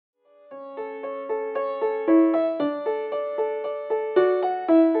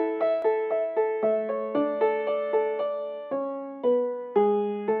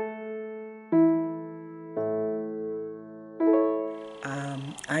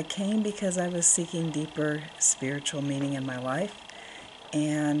I came because I was seeking deeper spiritual meaning in my life,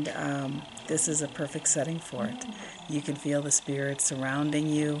 and this is a perfect setting for it. You can feel the Spirit surrounding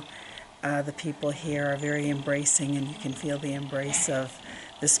you. The people here are very embracing, and you can feel the embrace of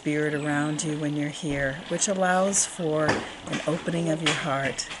the Spirit around you when you're here, which allows for an opening of your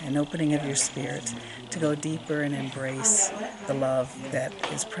heart, an opening of your spirit, to go deeper and embrace the love that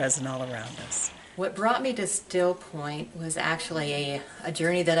is present all around us. What brought me to Stillpoint was actually a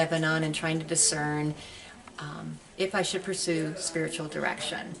journey that I've been on in trying to discern if I should pursue spiritual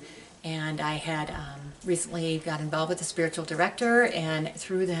direction. And I had recently got involved with a spiritual director, and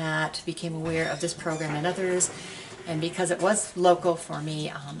through that became aware of this program and others. And because it was local for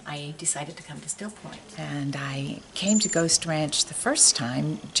me, I decided to come to Stillpoint. And I came to Ghost Ranch the first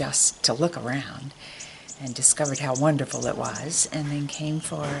time just to look around and discovered how wonderful it was, and then came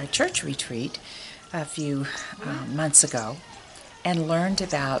for a church retreat a few months ago and learned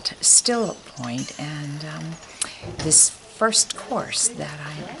about Stillpoint and this first course that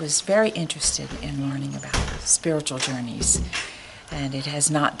I was very interested in learning about spiritual journeys. And it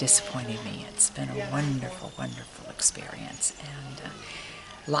has not disappointed me. It's been a wonderful, wonderful experience. And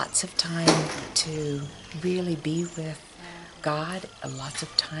lots of time to really be with God, lots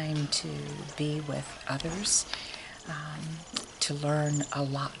of time to be with others, to learn a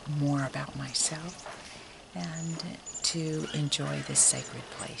lot more about myself, and to enjoy this sacred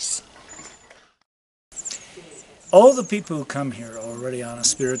place. All the people who come here are already on a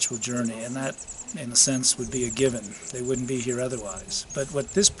spiritual journey, and that, in a sense, would be a given. They wouldn't be here otherwise. But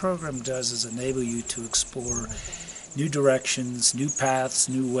what this program does is enable you to explore new directions, new paths,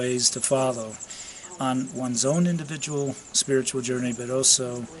 new ways to follow on one's own individual spiritual journey, but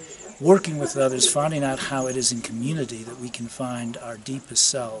also working with others, finding out how it is in community that we can find our deepest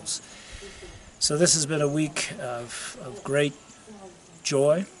selves. So this has been a week of great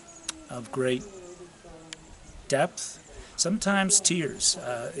joy, of great depth, sometimes tears.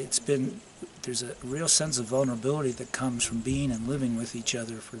 There's a real sense of vulnerability that comes from being and living with each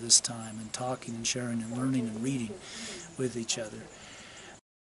other for this time, and talking and sharing and learning and reading with each other.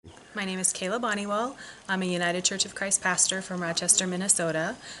 My name is Kayla Bonniwell. I'm a United Church of Christ pastor from Rochester,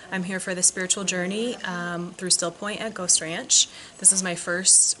 Minnesota. I'm here for the spiritual journey through Stillpoint at Ghost Ranch. This is my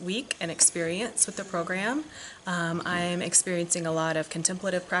first week and experience with the program. I'm experiencing a lot of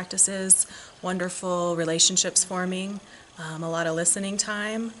contemplative practices, wonderful relationships forming, a lot of listening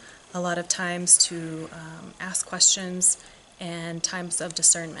time, a lot of times to ask questions, and times of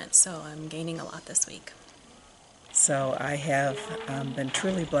discernment. So I'm gaining a lot this week. So I have been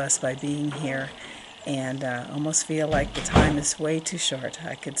truly blessed by being here, and almost feel like the time is way too short.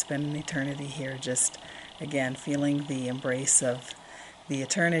 I could spend an eternity here, just, again, feeling the embrace of the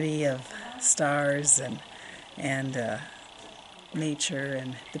eternity of stars and nature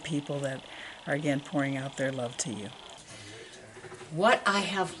and the people that are, again, pouring out their love to you. What I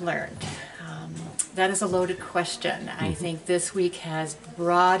have learned, that is a loaded question. I think this week has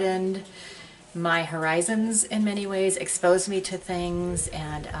broadened my horizons in many ways, exposed me to things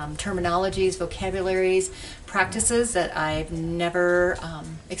and terminologies, vocabularies, practices that I've never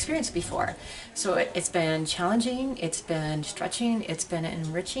experienced before. So it's been challenging, it's been stretching, it's been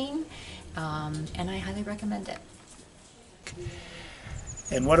enriching, and I highly recommend it.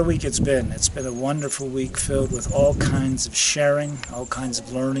 And what a week it's been. It's been a wonderful week filled with all kinds of sharing, all kinds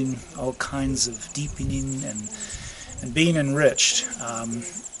of learning, all kinds of deepening and being enriched.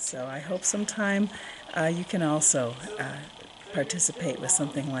 So I hope sometime you can also participate with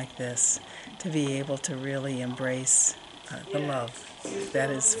something like this, to be able to really embrace the love that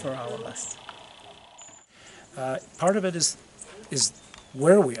is for all of us. Part of it is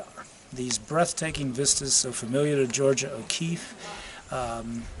where we are. These breathtaking vistas so familiar to Georgia O'Keeffe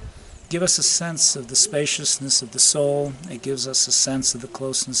give us a sense of the spaciousness of the soul. It gives us a sense of the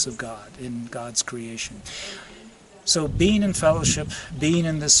closeness of God in God's creation. So being in fellowship, being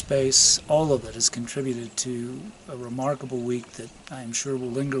in this space, all of it has contributed to a remarkable week that I am sure will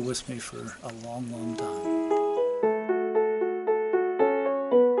linger with me for a long, long time.